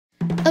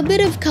A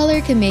bit of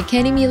color can make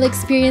any meal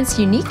experience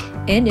unique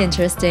and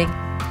interesting.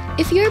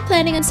 If you're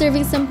planning on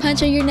serving some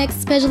punch on your next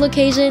special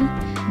occasion,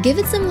 give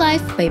it some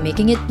life by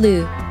making it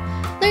blue.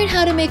 Learn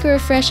how to make a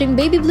refreshing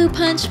baby blue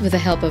punch with the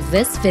help of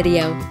this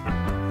video.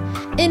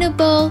 In a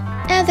bowl,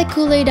 add the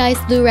Kool-Aid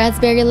Iced Blue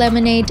Raspberry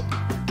Lemonade,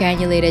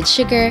 granulated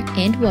sugar,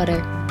 and water.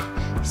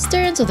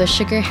 Stir until the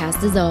sugar has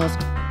dissolved.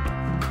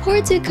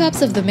 Pour 2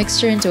 cups of the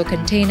mixture into a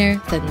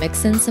container, then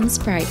mix in some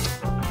Sprite.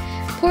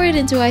 Pour it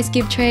into ice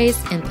cube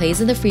trays and place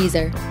in the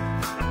freezer.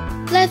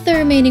 Let the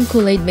remaining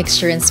Kool-Aid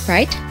mixture and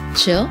Sprite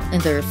chill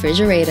in the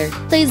refrigerator.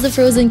 Place the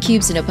frozen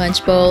cubes in a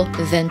punch bowl,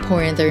 then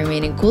pour in the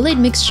remaining Kool-Aid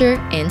mixture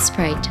and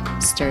Sprite.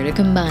 Stir to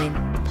combine.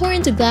 Pour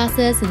into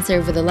glasses and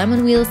serve with a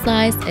lemon wheel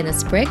slice and a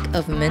sprig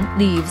of mint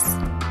leaves.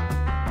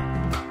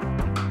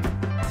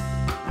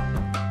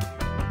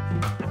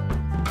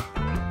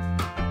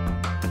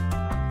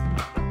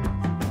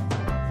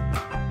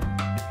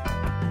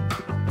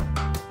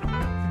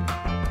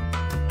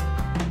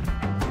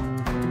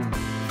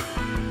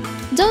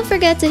 Don't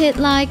forget to hit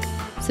like,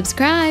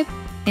 subscribe,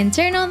 and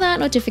turn on that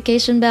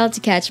notification bell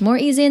to catch more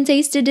easy and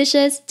tasty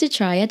dishes to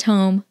try at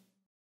home.